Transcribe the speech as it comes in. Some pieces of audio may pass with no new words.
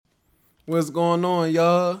What's going on,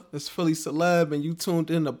 y'all? It's Philly Celeb, and you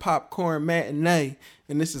tuned in to Popcorn Matinee,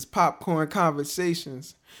 and this is Popcorn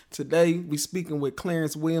Conversations. Today, we speaking with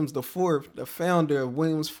Clarence Williams IV, the founder of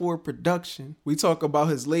Williams Ford Production. We talk about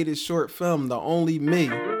his latest short film, The Only Me.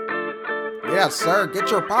 Yes, sir.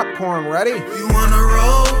 Get your popcorn ready. You wanna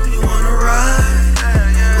roll, you wanna ride.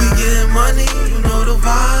 We getting money, you know the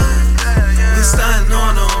vibe. We stunting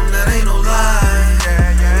on them, that ain't no lie.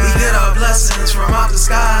 We get our blessings from out the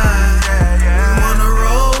sky. You wanna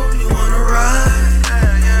roll, you wanna ride.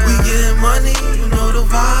 We getting money, you know the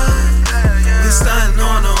vibe. We stunting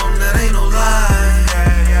on them, that ain't no lie.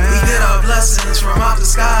 We get our blessings from out the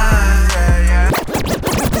sky.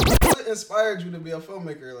 What inspired you to be a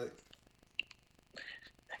filmmaker?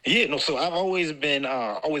 So I've always been,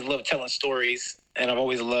 always loved telling stories, and I've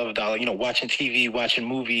always loved, watching TV, watching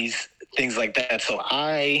movies, things like that. So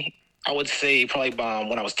I would say probably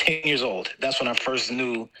when I was 10 years old, that's when I first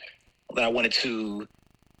knew that I wanted to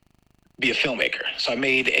be a filmmaker. So I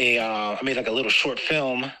made like a little short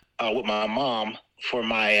film with my mom for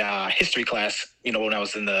my history class. When I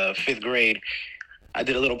was in the 5th grade, I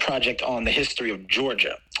did a little project on the history of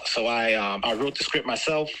Georgia. So I wrote the script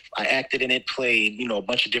myself. I acted in it, played, a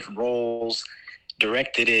bunch of different roles,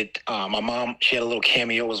 directed it. My mom, she had a little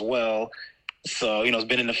cameo as well. So, it's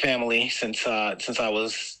been in the family since I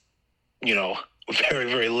was,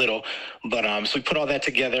 very, very little. But so we put all that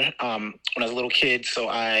together when I was a little kid. So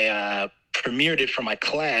I premiered it for my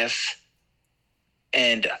class.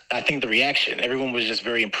 And I think the reaction, everyone was just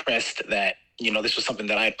very impressed that, this was something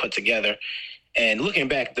that I had put together. And looking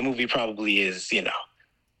back, the movie probably is,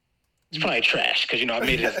 it's probably trash because, I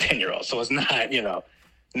made it as a 10-year-old. So it's not,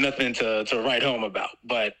 nothing to write home about.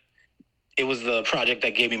 But it was the project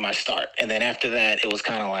that gave me my start. And then after that, it was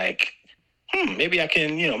kind of like, maybe I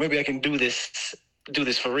can do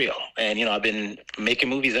this for real. And, I've been making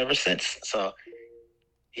movies ever since. So,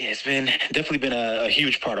 yeah, it's definitely been a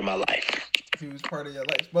huge part of my life. Huge part of your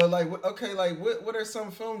life. But what are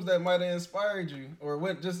some films that might have inspired you, or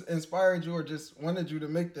what just inspired you, or just wanted you to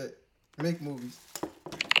make movies?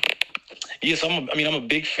 Yeah, so I'm a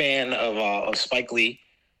big fan of Spike Lee.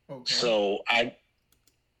 Okay. So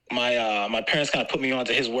my parents kind of put me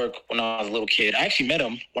onto his work when I was a little kid. I actually met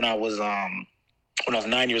him when I was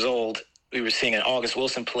 9 years old. We were seeing an August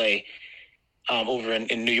Wilson play over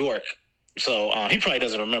in New York. So he probably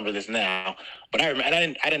doesn't remember this now, but I remember.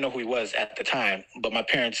 And I didn't know who he was at the time. But my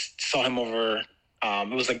parents saw him over.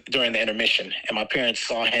 It was like during the intermission, and my parents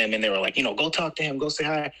saw him, and they were like, go talk to him, go say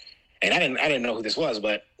hi. And I didn't know who this was,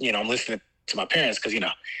 but I'm listening to my parents because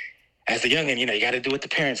as a youngin, you got to do what the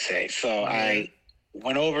parents say. So I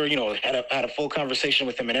went over, had a full conversation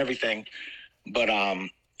with him and everything. But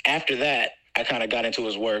after that, I kind of got into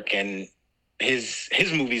his work, and his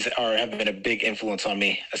movies have been a big influence on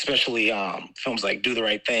me, especially films like Do the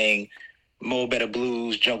Right Thing, Mo Better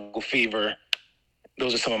Blues, Jungle Fever.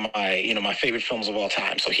 Those are some of my, my favorite films of all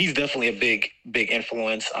time. So he's definitely a big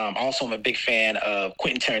influence. Also, I'm a big fan of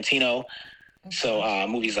Quentin Tarantino. So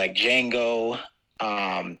movies like Django,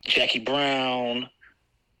 Jackie Brown,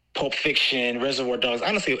 Pulp Fiction, Reservoir Dogs.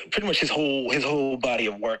 Honestly, pretty much his whole body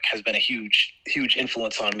of work has been a huge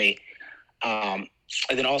influence on me. And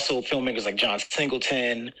then also filmmakers like John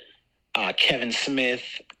Singleton, Kevin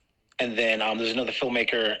Smith, and then there's another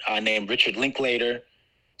filmmaker named Richard Linklater.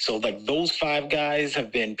 So like those 5 guys have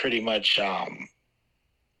been pretty much I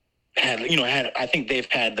think they've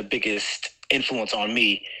had the biggest influence on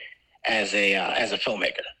me as a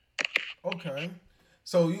filmmaker. Okay,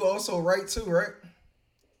 so you also write too, right?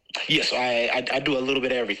 Yes, I do a little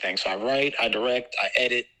bit of everything. So I write, I direct, I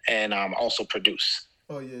edit, and also produce.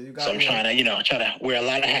 Oh yeah, you got. So I'm trying to wear a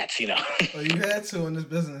lot of hats, Oh, you had to in this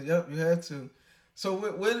business. Yep, you had to. So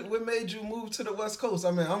what made you move to the West Coast?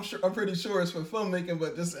 I mean, I'm pretty sure it's for filmmaking,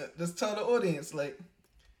 but just tell the audience, like.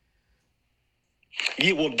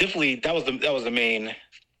 Yeah, well, definitely that was the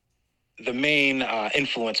main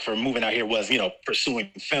influence for moving out here was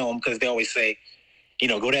pursuing film, because they always say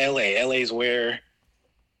go to LA. LA is where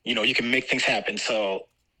you can make things happen. So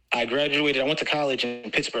I graduated. I went to college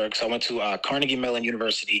in Pittsburgh. So I went to Carnegie Mellon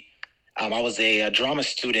University. I was a drama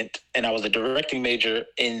student, and I was a directing major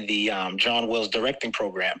in the John Wills directing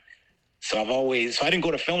program. So I didn't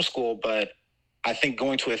go to film school, but I think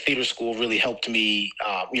going to a theater school really helped me,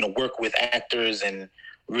 work with actors and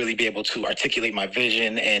really be able to articulate my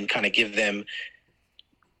vision and kind of give them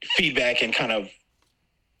feedback and kind of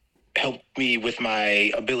help me with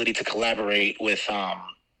my ability to collaborate with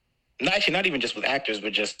not even just with actors,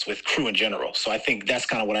 but just with crew in general. So I think that's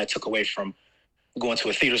kind of what I took away from going to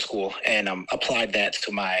a theater school and applied that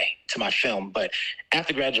to my film. But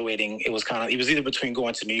after graduating, it was either between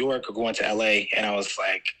going to New York or going to LA. And I was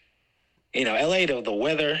like, LA, the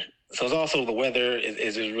weather. So it's also the weather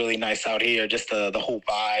is really nice out here. Just the whole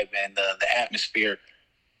vibe and the atmosphere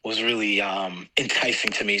was really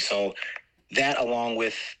enticing to me. So that, along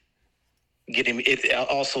with getting it,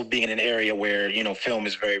 also being in an area where, film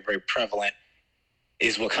is very, very prevalent,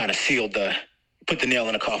 is what kind of put the nail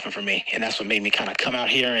in the coffin for me. And that's what made me kind of come out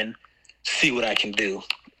here and see what I can do.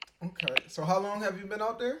 Okay. So how long have you been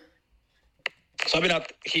out there? So I've been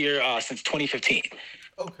out here since 2015.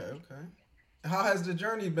 Okay. How has the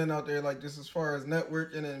journey been out there, like just as far as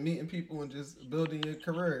networking and meeting people and just building your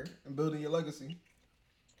career and building your legacy?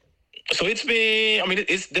 So it's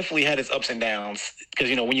definitely had its ups and downs, because,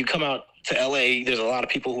 when you come out to LA, there's a lot of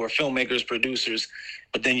people who are filmmakers, producers,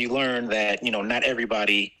 but then you learn that, not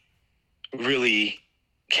everybody really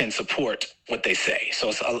can support what they say. So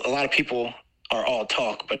it's a lot of people are all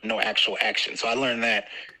talk, but no actual action. So I learned that.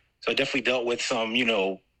 So I definitely dealt with some,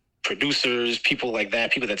 producers, people like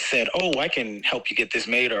that, people that said, oh, I can help you get this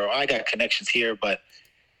made, or I got connections here, but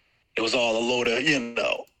it was all a load of,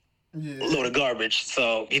 load of garbage.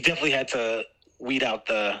 So you definitely had to weed out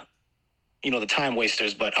the time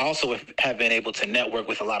wasters. But I also have been able to network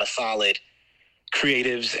with a lot of solid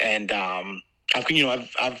creatives, and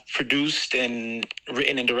I've produced and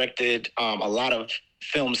written and directed a lot of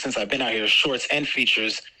films since I've been out here, shorts and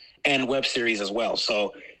features and web series as well.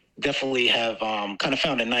 So definitely have kind of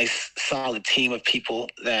found a nice solid team of people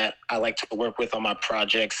that I like to work with on my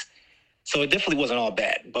projects. So it definitely wasn't all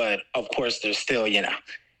bad, but of course there's still,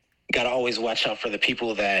 got to always watch out for the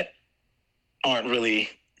people that aren't really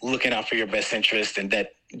looking out for your best interest and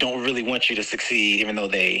that don't really want you to succeed, even though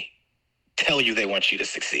they tell you they want you to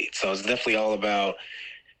succeed. So it's definitely all about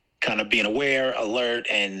kind of being aware, alert,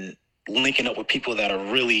 and linking up with people that are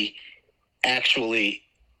really actually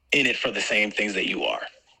in it for the same things that you are.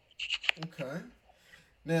 Okay.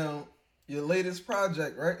 Now, your latest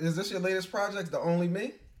project, right? Is this your latest project, The Only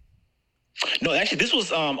Me? No, actually, this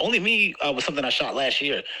was Only Me was something I shot last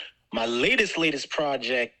year. My latest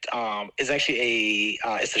project is actually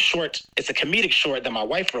it's a comedic short that my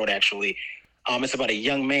wife wrote, actually. It's about a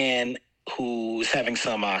young man who's having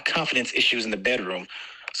some confidence issues in the bedroom.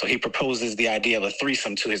 So he proposes the idea of a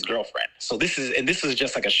threesome to his girlfriend. So this is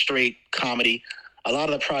just like a straight comedy. A lot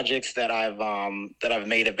of the projects that I've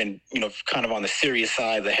made have been, kind of on the serious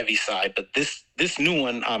side, the heavy side. But this new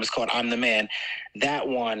one is called I'm the Man. That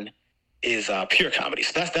one is pure comedy.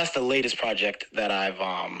 So that's the latest project that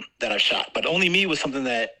I've shot. But Only Me was something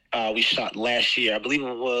that we shot last year. I believe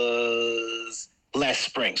it was last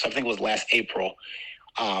spring. So I think it was last April.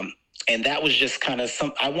 And that was just kind of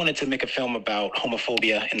I wanted to make a film about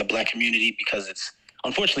homophobia in the Black community, because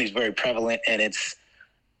unfortunately it's very prevalent, and it's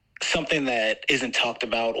something that isn't talked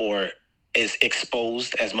about or is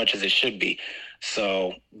exposed as much as it should be.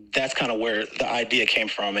 So that's kind of where the idea came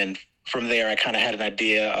from. And from there, I kind of had an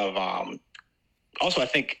idea of, also I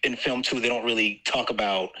think in film too, they don't really talk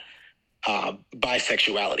about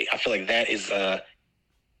bisexuality. I feel like that is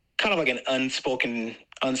kind of like an unspoken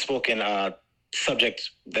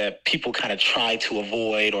subject that people kind of try to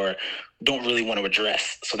avoid or don't really want to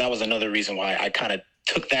address. So that was another reason why I kind of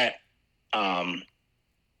took that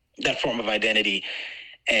form of identity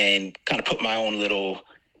and kind of put my own little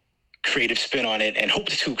creative spin on it, and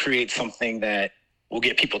hoped to create something that will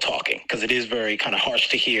get people talking, because it is very kind of harsh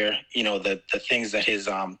to hear, the things that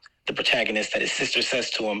the protagonist, that his sister says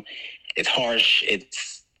to him. It's harsh.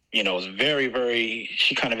 It's, it's very, very,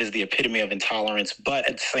 she kind of is the epitome of intolerance, but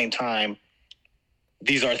at the same time,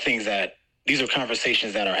 these are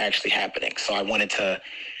conversations that are actually happening. So I wanted to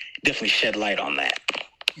definitely shed light on that.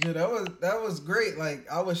 Yeah, that was great. Like,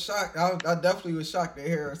 I was shocked. I definitely was shocked to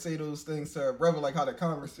hear her say those things to her brother, like how the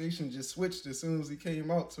conversation just switched as soon as he came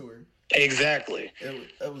out to her. Exactly.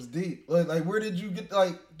 It was deep. Like, where did you get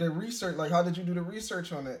like the research? Like, how did you do the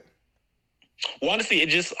research on that? Well, honestly, it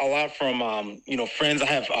just a lot from friends. I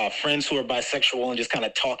have friends who are bisexual, and just kind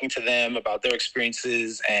of talking to them about their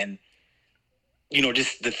experiences and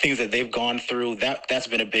just the things that they've gone through. That's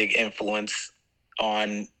been a big influence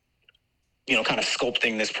on kind of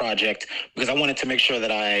sculpting this project, because I wanted to make sure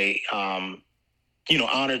that I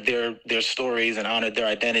honored their stories and honored their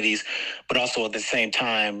identities, but also at the same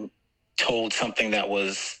time told something that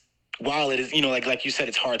was, while it is, like you said,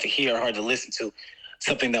 it's hard to hear, hard to listen to,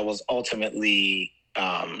 something that was ultimately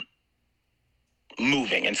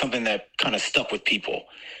moving and something that kind of stuck with people.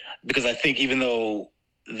 Because I think even though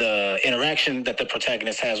the interaction that the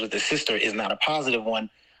protagonist has with his sister is not a positive one,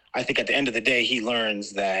 I think at the end of the day, he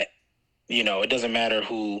learns that, it doesn't matter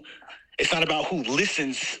who it's not about who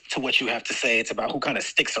listens to what you have to say. It's about who kind of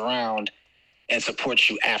sticks around and supports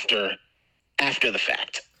you after the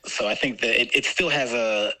fact. So I think that it still has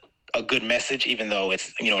a good message, even though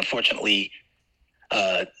it's, unfortunately,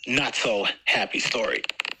 not so happy story.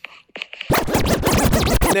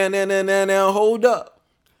 Now, hold up.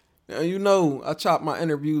 Now, I chop my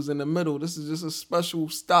interviews in the middle. This is just a special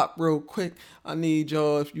stop real quick. I need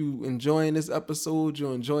y'all, if you enjoying this episode,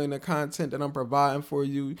 you're enjoying the content that I'm providing for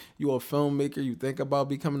you, you're a filmmaker, you think about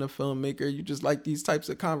becoming a filmmaker, you just like these types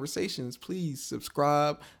of conversations, please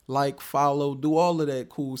subscribe, like, follow, do all of that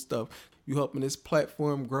cool stuff. You helping this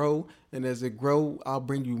platform grow, and as it grow, I'll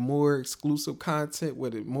bring you more exclusive content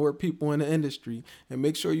with it, more people in the industry. And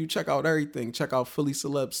make sure you check out everything. Check out Philly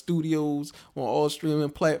Celeb Studios on all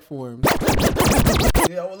streaming platforms.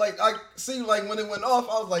 Yeah, well, I see, when it went off,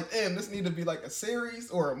 I was like, damn, this need to be like a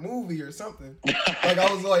series or a movie or something. I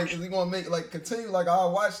was like, is he gonna make continue?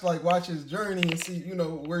 I'll watch his journey and see,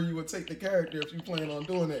 where you would take the character if you plan on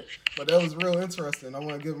doing it. But that was real interesting. I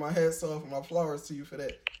want to give my hats off and my flowers to you for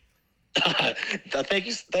that.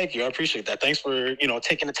 Thank you. I appreciate that. Thanks for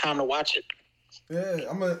taking the time to watch it. Yeah,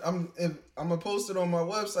 I'm gonna post it on my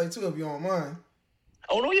website too if you don't mind.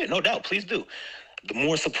 Oh no, yeah, no doubt. Please do. The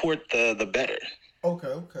more support, the better.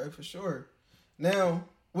 Okay, for sure. Now,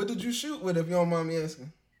 what did you shoot with, if you don't mind me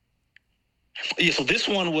asking? Yeah, so this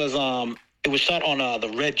one was it was shot on the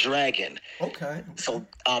Red Dragon. Okay. So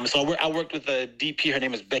I worked with a DP. Her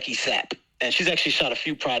name is Becky Sapp, and she's actually shot a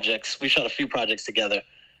few projects. We shot a few projects together.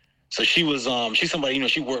 So she was, she's somebody,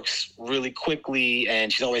 she works really quickly, and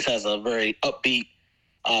she always has a very upbeat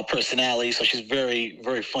personality. So she's very,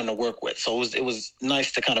 very fun to work with. So it was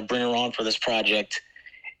nice to kind of bring her on for this project.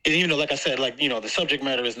 And even though, like I said, the subject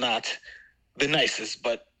matter is not the nicest,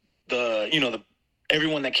 but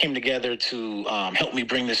everyone that came together to help me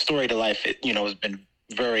bring this story to life, has been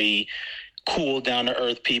very cool, down to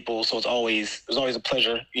earth people. So it was always a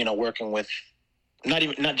pleasure, working with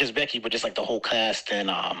not just Becky, but just the whole cast and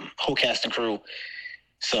crew.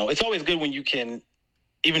 So it's always good when you can,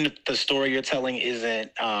 even if the story you're telling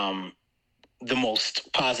isn't the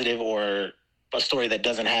most positive or a story that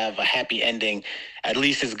doesn't have a happy ending, at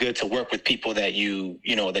least it's good to work with people that you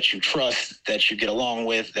trust, that you get along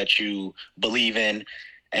with, that you believe in,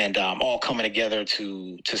 and all coming together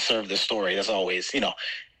to serve the story. That's always,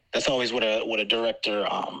 what a director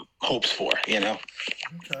hopes for,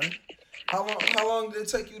 Okay. How long did it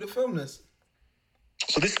take you to film this?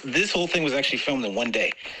 So this whole thing was actually filmed in one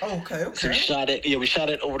day. Oh, okay. So we shot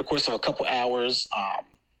it over the course of a couple hours.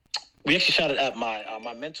 We actually shot it at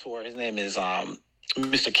my mentor. His name is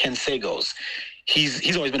Mr. Ken Sagos.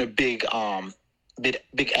 He's always been a big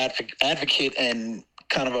advocate and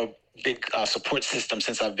kind of a big support system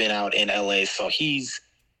since I've been out in LA. So he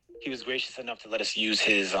was gracious enough to let us use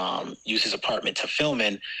his apartment to film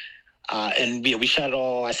in. And we shot it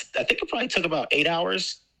all. I think it probably took about 8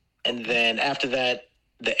 hours. And then after that,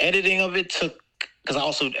 the editing of it took, because I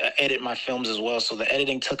also edit my films as well. So the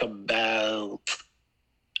editing took about,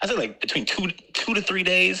 I say between two to 3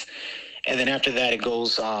 days. And then after that, it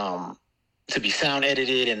goes to be sound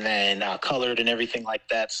edited and then colored and everything like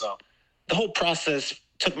that. So the whole process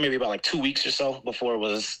took maybe about 2 weeks or so before it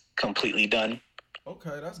was completely done.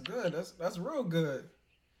 Okay, that's good. That's real good.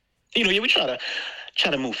 We try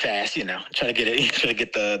to move fast, try to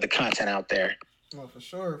get the content out there. Oh, for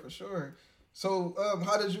sure. So,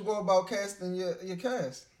 how did you go about casting your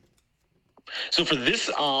cast? So for this,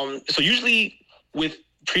 so usually with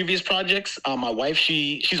previous projects, my wife,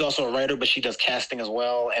 she's also a writer, but she does casting as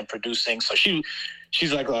well and producing. So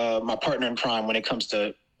she's like my partner in crime when it comes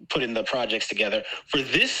to putting the projects together. For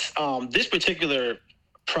this particular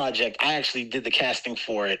project, I actually did the casting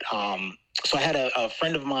for it. So I had a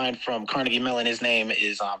friend of mine from Carnegie Mellon. His name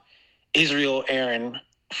is Israel Aaron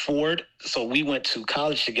Ford. So we went to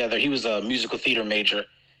college together. He was a musical theater major.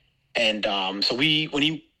 And so when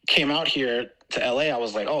he came out here to LA, I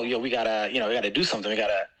was like, oh, we gotta do something. We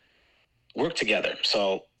gotta work together.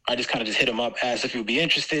 So I just kind of hit him up, asked if he would be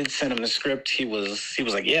interested, sent him the script. He was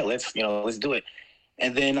like, yeah, let's do it.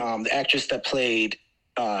 And then the actress that played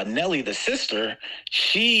Nellie, the sister,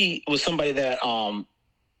 she was somebody that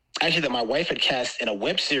actually that my wife had cast in a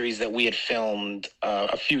web series that we had filmed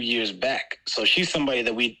a few years back. So she's somebody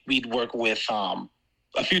that we'd work with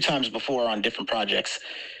a few times before on different projects.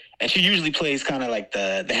 And she usually plays kind of like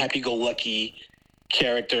the happy-go-lucky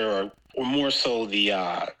character or more so the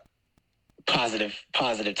positive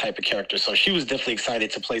type of character. So she was definitely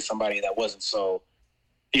excited to play somebody that wasn't so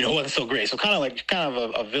great. So kind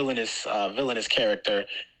of a villainous character.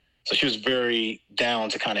 So she was very down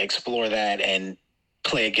to kind of explore that and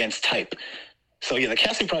play against type. So yeah, the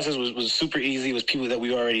casting process was super easy. It was people that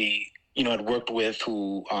we already, had worked with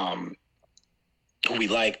who we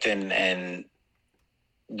liked and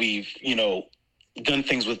we've, done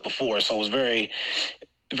things with before. So it was very,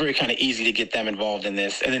 very kind of easy to get them involved in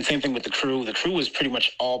this. And then same thing with the crew. The crew was pretty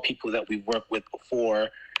much all people that we've worked with before.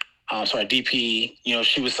 So our DP,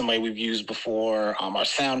 she was somebody we've used before. Our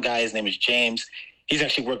sound guy, his name is James. He's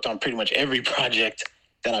actually worked on pretty much every project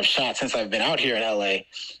that I've shot since I've been out here in LA.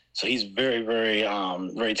 So he's very, very,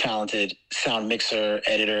 very talented sound mixer,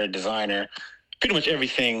 editor, designer. Pretty much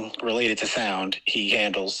everything related to sound he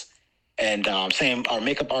handles. And same, our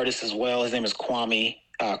makeup artist as well. His name is Kwame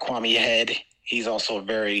Head. He's also a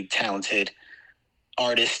very talented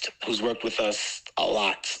artist who's worked with us a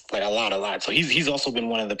lot. So he's also been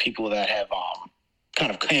one of the people that have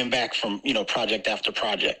kind of came back from, project after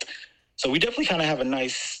project. So we definitely kind of have a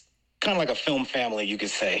nice, kind of like a film family, you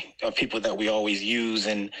could say, of people that we always use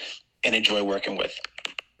and enjoy working with.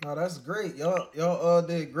 No, that's great. Y'all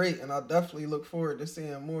did great, and I definitely look forward to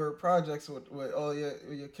seeing more projects with all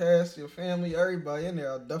your cast, your family, everybody in there.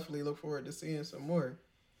 I'll definitely look forward to seeing some more.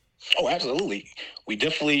 Oh, absolutely. We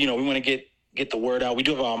definitely, we want to get the word out. We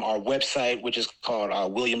do have our website, which is called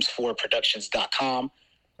williams4productions.com.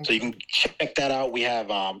 So you can check that out. We have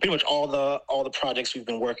pretty much all the projects we've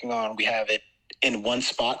been working on. We have it in one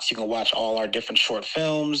spot, so you can watch all our different short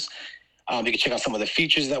films. You can check out some of the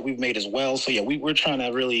features that we've made as well. So yeah, we're trying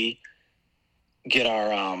to really get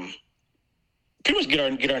our pretty much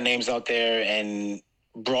get our names out there and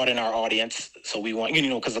broaden our audience. So we want,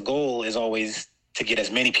 because the goal is always to get as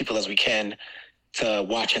many people as we can to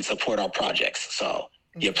watch and support our projects. So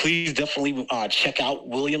yeah, please definitely check out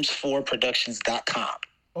williams4productions.com.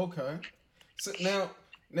 Okay. So now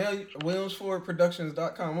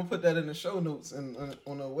williams4productions.com. I'm gonna put that in the show notes and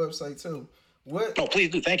on the website too. What? Oh, please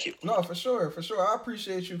do. Thank you. No, for sure. I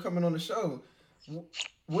appreciate you coming on the show.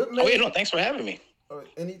 What made? Oh yeah, no, thanks for having me.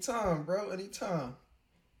 Anytime, bro. Anytime.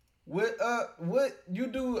 What you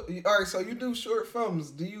do? All right, so you do short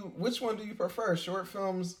films. Which one do you prefer, short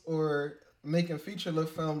films or making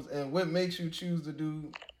feature-length films? And what makes you choose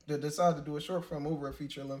to decide to do a short film over a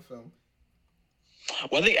feature-length film?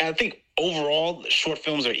 Well, I think overall short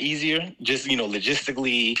films are easier, just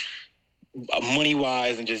logistically,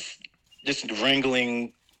 money-wise, and just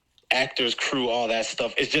wrangling actors, crew, all that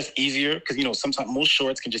stuff. It's just easier because sometimes most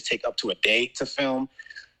shorts can just take up to a day to film.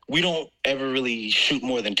 We don't ever really shoot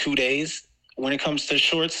more than 2 days when it comes to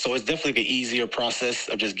shorts, so it's definitely an easier process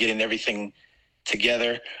of just getting everything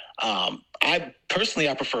together. I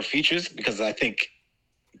prefer features because I think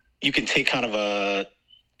you can take kind of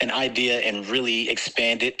an idea and really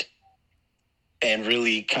expand it and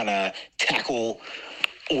really kind of tackle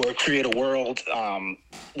or create a world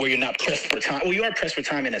where you're not pressed for time. Well, you are pressed for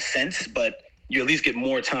time in a sense, but you at least get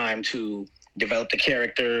more time to develop the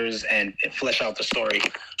characters and flesh out the story.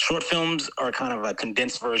 Short films are kind of a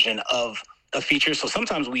condensed version of a feature. So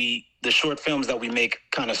sometimes the short films that we make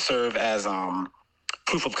kind of serve as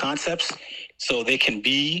proof of concepts. So they can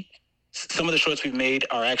be, some of the shorts we've made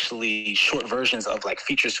are actually short versions of like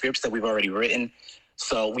feature scripts that we've already written.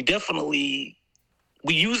 So we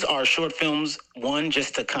use our short films, one,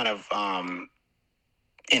 just to kind of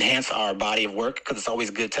enhance our body of work, because it's always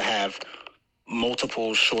good to have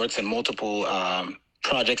multiple shorts and multiple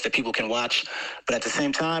projects that people can watch. But at the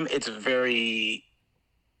same time, it's very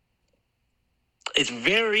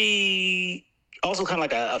also kind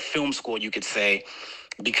of like a film school, you could say,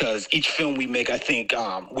 because each film we make, I think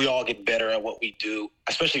we all get better at what we do,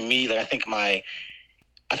 especially me. Like I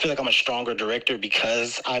feel like I'm a stronger director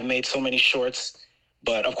because I've made so many shorts.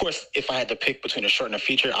 But of course, if I had to pick between a short and a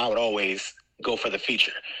feature, I would always go for the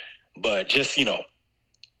feature. But just,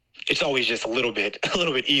 it's always just a little bit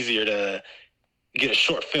easier to get a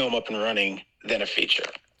short film up and running than a feature.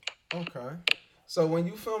 Okay. So when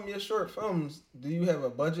you film your short films, do you have a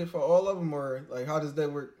budget for all of them, or like how does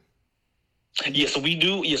that work? Yeah, so we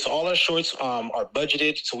do. Yeah, so all our shorts are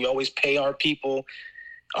budgeted. So we always pay our people,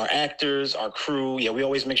 our actors, our crew. Yeah, we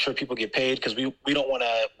always make sure people get paid because we don't want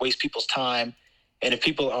to waste people's time. And if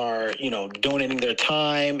people are, donating their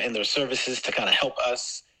time and their services to kind of help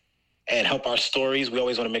us and help our stories, we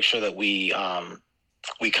always want to make sure that we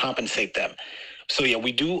compensate them. So yeah,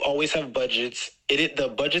 we do always have budgets.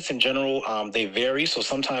 The budgets in general, they vary. So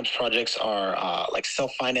sometimes projects are like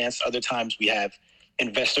self-financed. Other times we have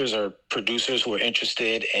investors or producers who are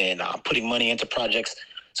interested in putting money into projects.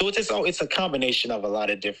 So it's a combination of a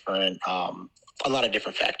lot of different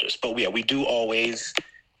factors. But yeah, we do always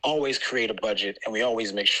create a budget, and we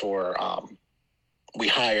always make sure we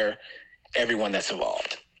hire everyone that's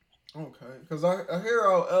involved. Okay, because I hear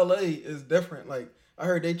how LA is different. Like I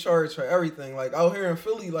heard they charge for everything. Like out here in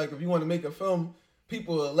Philly, like if you want to make a film,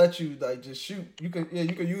 people will let you like just shoot. You can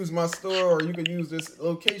use my store or you can use this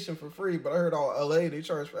location for free. But I heard all LA they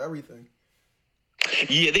charge for everything.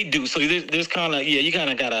 Yeah, they do. So there's kind of you kind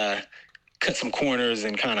of gotta cut some corners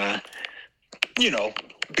and kind of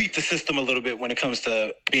beat the system a little bit when it comes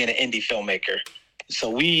to being an indie filmmaker. So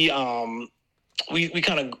we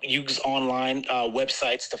kind of use online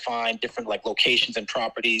websites to find different like locations and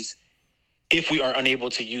properties. If we are unable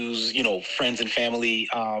to use, friends and family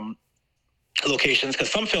locations,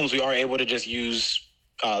 because some films we are able to just use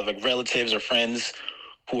like relatives or friends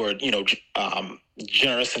who are,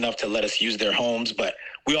 generous enough to let us use their homes. But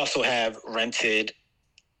we also have rented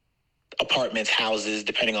apartments, houses,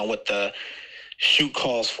 depending on what the shoot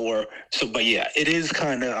calls for. So, but yeah, it is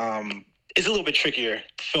kind of, it's a little bit trickier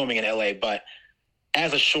filming in LA, but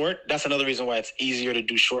as a short, that's another reason why it's easier to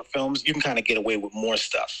do short films. You can kind of get away with more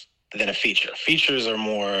stuff than a feature. Features are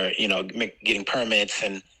more, getting permits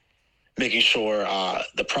and making sure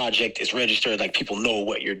the project is registered, like people know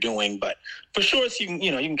what you're doing. But for shorts, you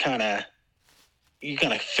can kind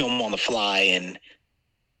of film on the fly and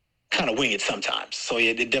kind of wing it sometimes. So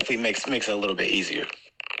yeah, it definitely makes it a little bit easier.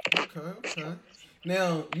 Okay.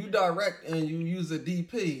 Now you direct and you use a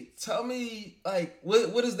DP. Tell me, like,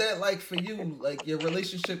 what is that like for you? Like your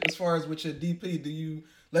relationship as far as with your DP. Do you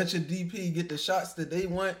let your DP get the shots that they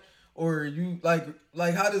want, or you like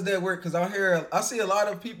how does that work? Because I see a lot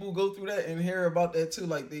of people go through that and hear about that too.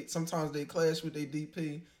 Like sometimes they clash with their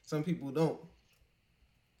DP. Some people don't.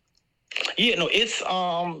 Yeah, no, it's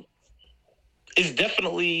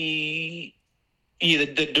definitely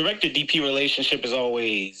the director DP relationship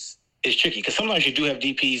is tricky because sometimes you do have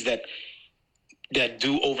DPs that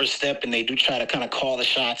do overstep and they do try to kind of call the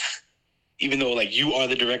shots, even though like you are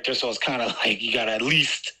the director. So it's kind of like you got to at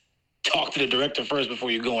least talk to the director first before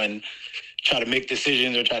you go and try to make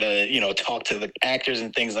decisions or try to, talk to the actors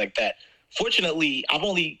and things like that. Fortunately, I've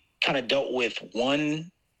only kind of dealt with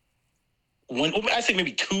one, I say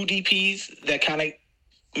maybe two DPs that kind of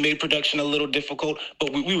made production a little difficult,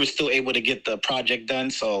 but we were still able to get the project done.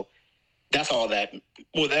 So that's all that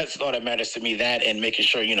matters to me, that and making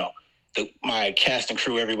sure, my cast and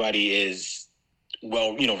crew, everybody is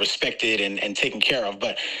well, respected and taken care of.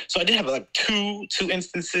 But so I did have like two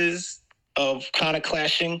instances of kind of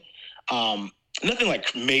clashing. Nothing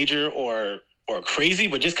like major or crazy,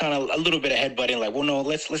 but just kind of a little bit of headbutting, like, well, no,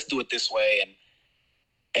 let's do it this way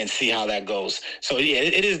and see how that goes. So yeah,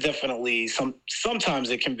 it is definitely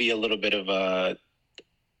sometimes it can be a little bit of a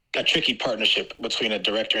tricky partnership between a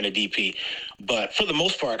director and a DP. But for the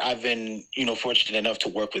most part, I've been, fortunate enough to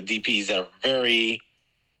work with DPs that are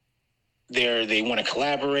they want to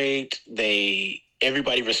collaborate.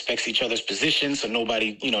 Everybody respects each other's position. So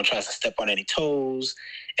nobody, tries to step on any toes.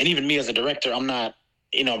 And even me as a director, I'm not,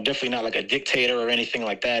 I'm definitely not like a dictator or anything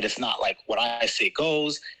like that. It's not like what I say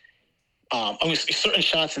goes. Certain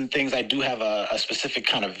shots and things, I do have a specific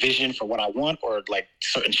kind of vision for what I want, or like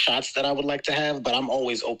certain shots that I would like to have, but I'm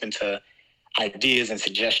always open to ideas and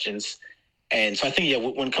suggestions. And so I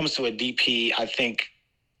think, when it comes to a DP, I think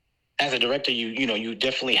as a director, you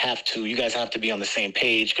definitely you guys have to be on the same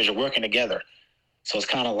page because you're working together. So it's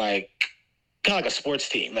kind of like a sports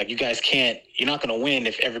team. Like you're not going to win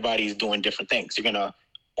if everybody's doing different things.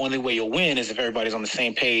 Only way you'll win is if everybody's on the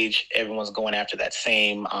same page, everyone's going after that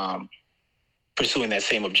same, pursuing that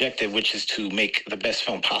same objective, which is to make the best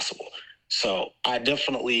film possible. So I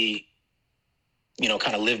definitely,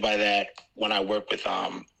 kind of live by that when I work with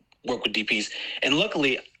DPs. And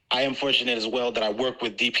luckily, I am fortunate as well that I work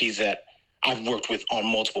with DPs that I've worked with on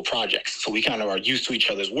multiple projects. So we kind of are used to each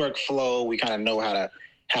other's workflow. We kind of know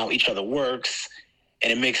how each other works,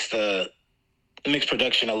 and it makes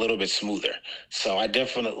production a little bit smoother. So I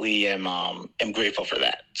definitely am grateful for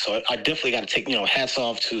that. So I definitely got to take, hats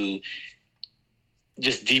off to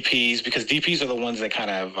just DPs, because DPs are the ones that kind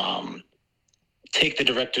of take the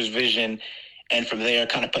director's vision and from there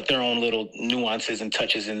kind of put their own little nuances and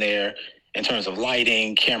touches in there in terms of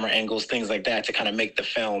lighting, camera angles, things like that, to kind of make the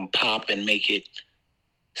film pop and make it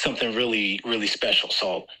something really, really special.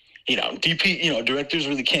 So, DP, directors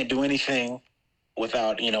really can't do anything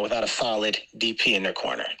without a solid DP in their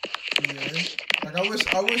corner. Yeah. Like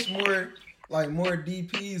I wish more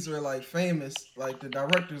DPs are like famous, like the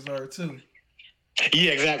directors are too.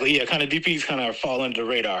 Yeah, exactly. Yeah, kind of DPs kind of fall under the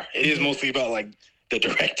radar. It is mostly about like the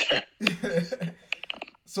director.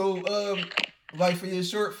 So, like for your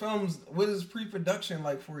short films, what is pre-production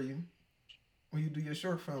like for you when you do your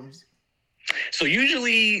short films? So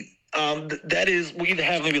usually that is, we either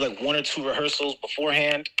have maybe like one or two rehearsals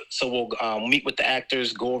beforehand. So we'll meet with the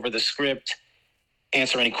actors, go over the script,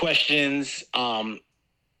 answer any questions.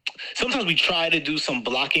 sometimes we try to do some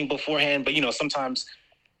blocking beforehand, but sometimes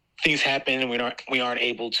things happen and we aren't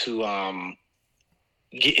able to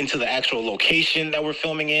get into the actual location that we're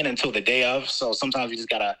filming in until the day of. So sometimes we just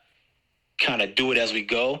gotta kind of do it as we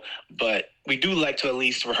go. But we do like to at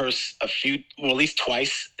least rehearse at least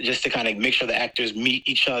twice, just to kind of make sure the actors meet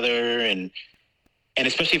each other, and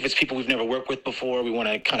especially if it's people we've never worked with before, we want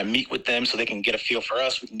to kind of meet with them so they can get a feel for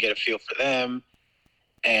us, we can get a feel for them,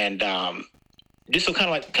 and just so kind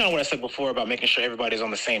of what I said before about making sure everybody's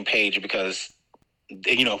on the same page, because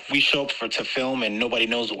if we show up to film and nobody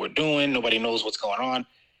knows what we're doing, nobody knows what's going on,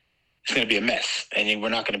 it's going to be a mess, and we're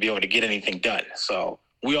not going to be able to get anything done. So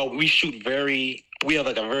we have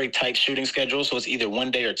like a very tight shooting schedule, so it's either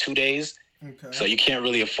 1 day or 2 days. Okay. So you can't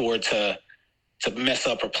really afford to mess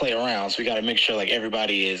up or play around. So we got to make sure like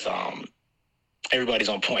everybody's on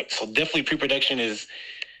point. So definitely pre-production is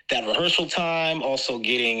that rehearsal time, also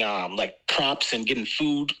getting like props and getting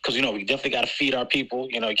food, because we definitely got to feed our people.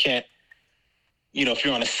 You can't, if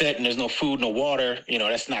you're on a set and there's no food, no water,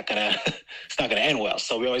 that's not gonna it's not gonna end well.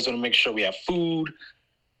 So we always want to make sure we have food,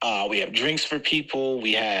 we have drinks for people,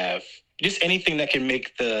 we have just anything that can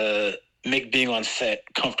make being on set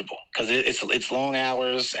comfortable, because it's long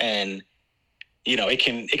hours, and it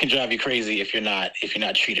can drive you crazy if you're not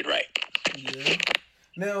treated right. Yeah.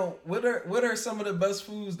 Now, what are some of the best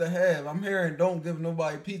foods to have? I'm hearing don't give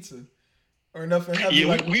nobody pizza or nothing heavy.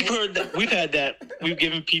 Yeah, we've heard that. We've had that. We've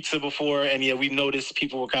given pizza before, and we noticed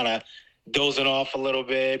people were kind of dozing off a little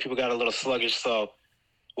bit. People got a little sluggish. So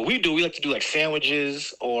what we like to do like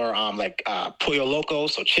sandwiches, or pollo loco,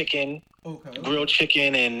 so chicken, grilled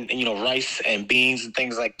chicken, and rice and beans and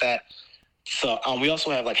things like that. So we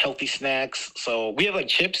also have like healthy snacks. So we have like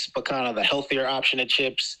chips, but kind of the healthier option of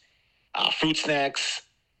chips. Fruit snacks.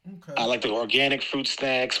 Okay. I like the organic fruit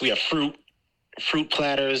snacks. We have fruit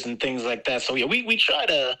platters and things like that. So we try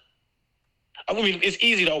to. I mean, it's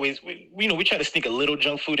easy to always we try to sneak a little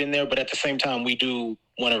junk food in there, but at the same time, we do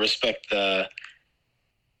want to respect the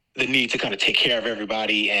need to kind of take care of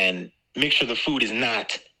everybody and make sure the food is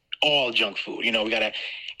not all junk food. We gotta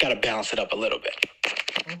balance it up a little bit.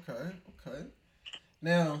 Okay.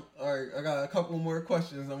 Now, all right, I got a couple more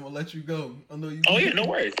questions. I'm gonna let you go. I know you. Oh yeah, no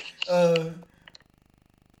worries.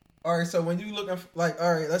 All right, so when you looking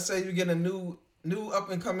all right, let's say you get a new up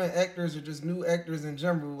and coming actors, or just new actors in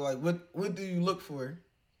general. Like, what do you look for?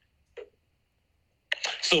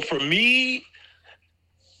 So for me,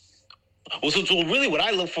 so really, what I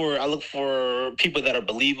look for people that are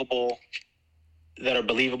believable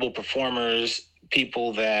performers,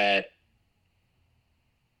 people that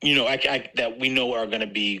that we know are going to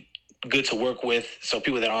be good to work with. So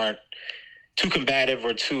people that aren't too combative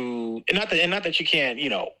or too, and not that you can't,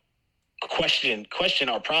 question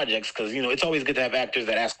our projects, because, it's always good to have actors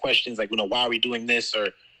that ask questions like, why are we doing this? Or,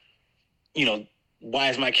 why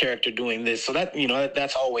is my character doing this? So that,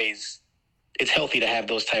 that's always, it's healthy to have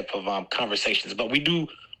those type of conversations. But we do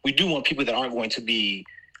want people that aren't going to be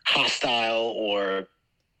hostile or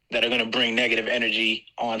that are going to bring negative energy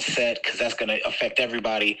on set, because that's going to affect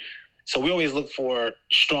everybody. So we always look for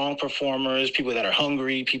strong performers, people that are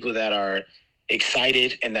hungry, people that are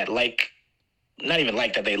excited, and that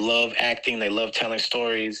that they love acting, they love telling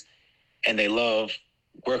stories, and they love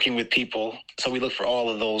working with people. So we look for all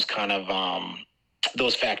of those kind of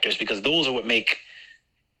those factors, because those are what make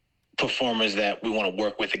performers that we want to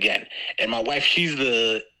work with again. And my wife, she's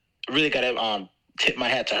really got to tip my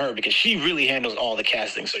hat to her, because she really handles all the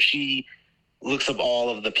casting. So she looks up all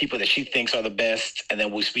of the people that she thinks are the best, and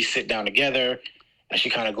then we sit down together, and she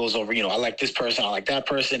kind of goes over, I like this person, I like that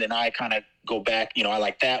person, and I kind of go back, I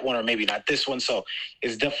like that one, or maybe not this one. So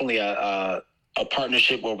it's definitely a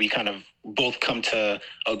partnership where we kind of both come to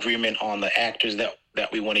agreement on the actors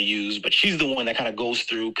that we want to use. But she's the one that kind of goes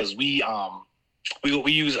through, because we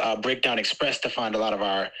use Breakdown Express to find a lot of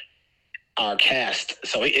our cast.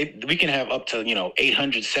 So we can have up to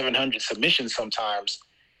 800, 700 submissions sometimes,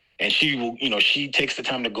 and she will she takes the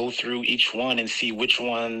time to go through each one and see which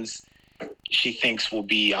ones she thinks will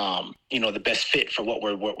be the best fit for what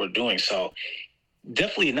we're doing. So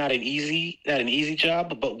definitely not an easy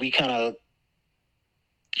job, but we kind of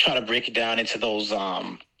try to break it down into those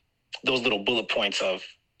little bullet points of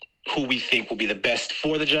who we think will be the best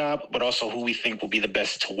for the job, but also who we think will be the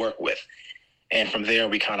best to work with. And from there,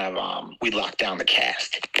 we kind of we lock down the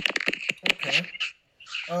cast. Okay.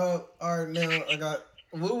 All right. Now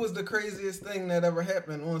what was the craziest thing that ever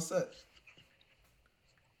happened on set?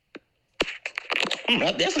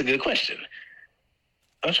 That's a good question.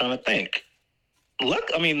 I'm trying to think.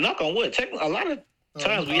 Knock on wood. A lot of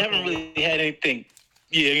times we haven't really had anything.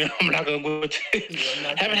 Yeah, I'm not gonna go.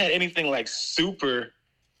 Haven't had anything like super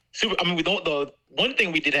super. I mean, we don't. The one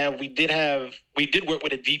thing we did work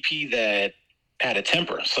with a DP that had a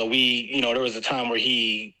temper. So there was a time where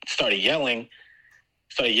he started yelling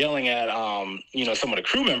at some of the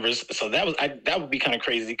crew members. So that would be kind of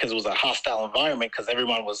crazy because it was a hostile environment because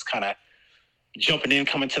everyone was kind of jumping in,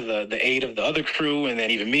 coming to the aid of the other crew, and then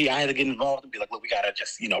even me, I had to get involved and be like, look, we gotta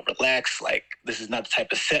just relax. Like, this is not the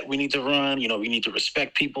type of set we need to run. We need to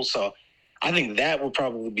respect people. So I think that will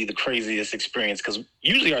probably be the craziest experience because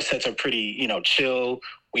usually our sets are pretty chill.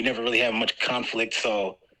 We never really have much conflict.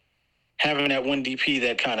 So having that one DP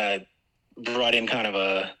that kind of brought in kind of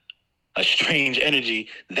a strange energy,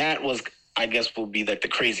 that was, I guess, will be like the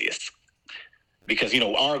craziest. Because,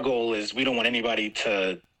 our goal is we don't want anybody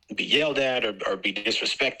to be yelled at or be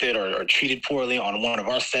disrespected or treated poorly on one of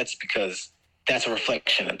our sets because that's a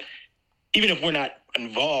reflection. Even if we're not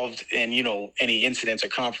involved in, any incidents or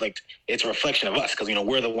conflict, it's a reflection of us because,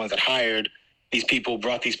 we're the ones that hired these people,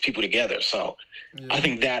 brought these people together. So I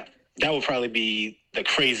think that would probably be the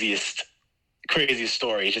craziest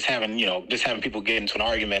story, just having people get into an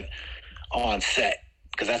argument on set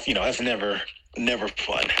because that's never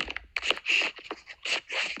fun.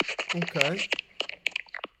 Okay.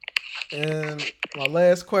 And my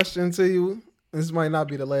last question to you, this might not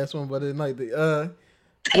be the last one, but it might be.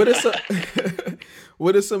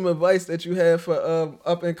 What is some advice that you have for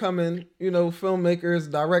up and coming,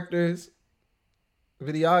 filmmakers, directors,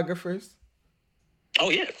 videographers? Oh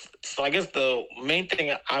yeah. So I guess the main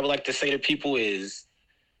thing I would like to say to people is,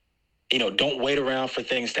 don't wait around for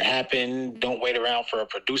things to happen. Don't wait around for a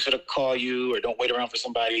producer to call you, or don't wait around for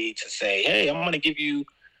somebody to say, hey, I'm going to give you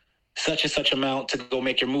such and such amount to go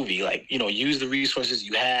make your movie. Like, use the resources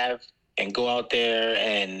you have and go out there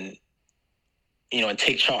and, and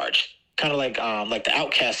take charge. Kind of like the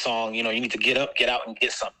Outkast song, you need to get up, get out and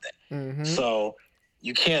get something. Mm-hmm. So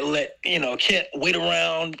you can't can't wait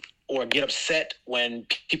around or get upset when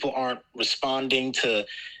people aren't responding to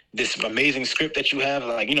this amazing script that you have.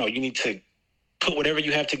 Like, you need to put whatever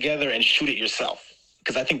you have together and shoot it yourself.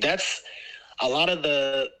 Because I think that's a lot of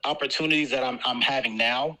the opportunities that I'm having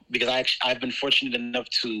now, because I've been fortunate enough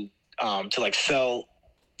to sell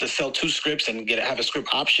 2 scripts and have a script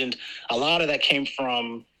optioned. A lot of that came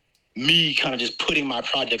from me kind of just putting my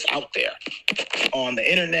projects out there on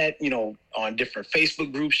the internet, on different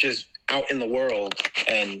Facebook groups, just out in the world,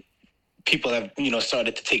 and people have,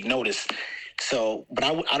 started to take notice. So, but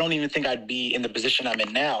I don't even think I'd be in the position I'm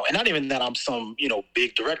in now. And not even that I'm some,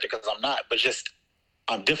 big director, because I'm not, but just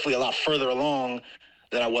I'm definitely a lot further along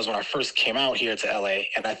than I was when I first came out here to LA.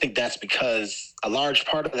 And I think that's because a large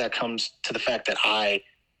part of that comes to the fact that I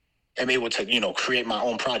am able to, create my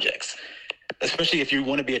own projects. Especially if you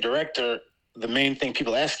want to be a director, the main thing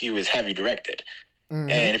people ask you is, have you directed? Mm-hmm.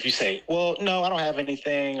 And if you say, well, no, I don't have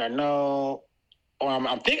anything, or no, or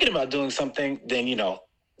I'm thinking about doing something, then,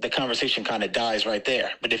 the conversation kind of dies right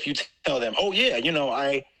there. But if you tell them, oh yeah,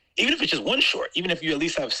 even if it's just one short, even if you at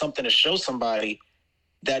least have something to show somebody,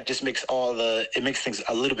 that just makes things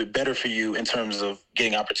a little bit better for you in terms of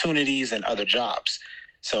getting opportunities and other jobs.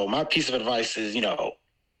 So my piece of advice is,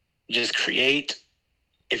 just create.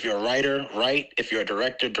 If you're a writer, write. If you're a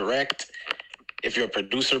director, direct. If you're a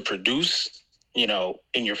producer, produce, in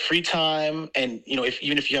your free time. And,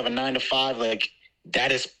 even if you have a 9-to-5, like,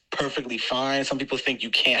 that is perfectly fine. Some people think you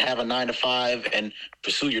can't have a 9-to-5 and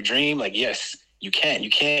pursue your dream. Like, yes, you can. You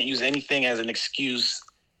can't use anything as an excuse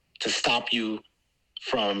to stop you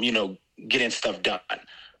from, getting stuff done.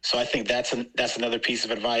 So I think that's another piece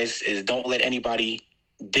of advice is don't let anybody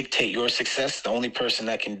dictate your success. The only person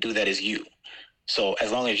that can do that is you. So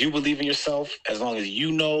as long as you believe in yourself, as long as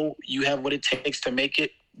you know you have what it takes to make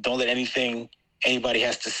it, don't let anything anybody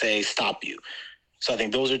has to say stop you. So I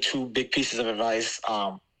think those are 2 big pieces of advice.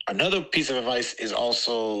 Another piece of advice is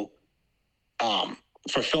also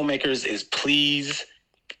for filmmakers is please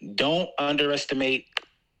don't underestimate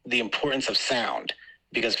the importance of sound,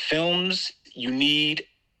 because films, you need,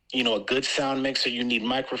 a good sound mixer, you need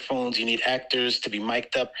microphones, you need actors to be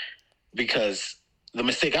mic'd up, because the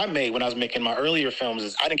mistake I made when I was making my earlier films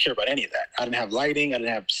is I didn't care about any of that. I didn't have lighting, I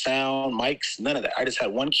didn't have sound, mics, none of that. I just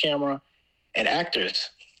had one camera and actors.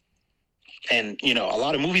 And, a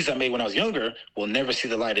lot of movies I made when I was younger will never see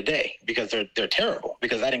the light of day because they're terrible,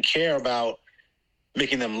 because I didn't care about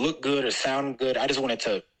making them look good or sound good. I just wanted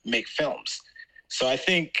to make films. So I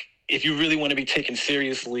think if you really want to be taken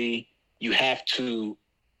seriously, you have to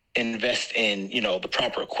invest in, the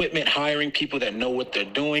proper equipment, hiring people that know what they're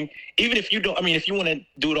doing. Even if you don't, if you want to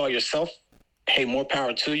do it all yourself, hey, more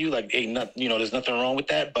power to you. Like, hey, there's nothing wrong with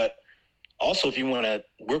that. But also, if you want to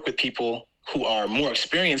work with people who are more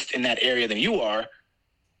experienced in that area than you are,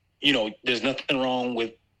 there's nothing wrong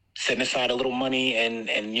with setting aside a little money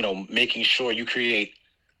and you know, making sure you create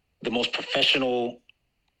the most professional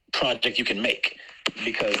project you can make.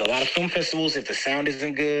 Because a lot of film festivals, if the sound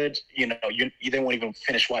isn't good, you know, you then won't even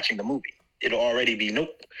finish watching the movie. It'll already be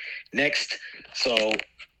nope, next. So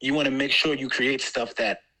you want to make sure you create stuff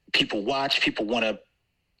that people watch, people want to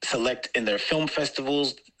select in their film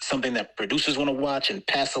festivals, something that producers want to watch and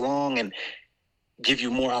pass along and give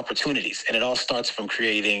you more opportunities. And it all starts from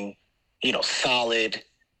creating, you know, solid,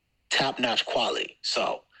 top-notch quality.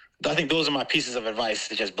 So I think those are my pieces of advice,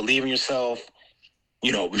 to just believe in yourself,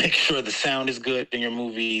 you know, make sure the sound is good in your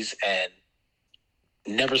movies, and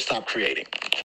never stop creating.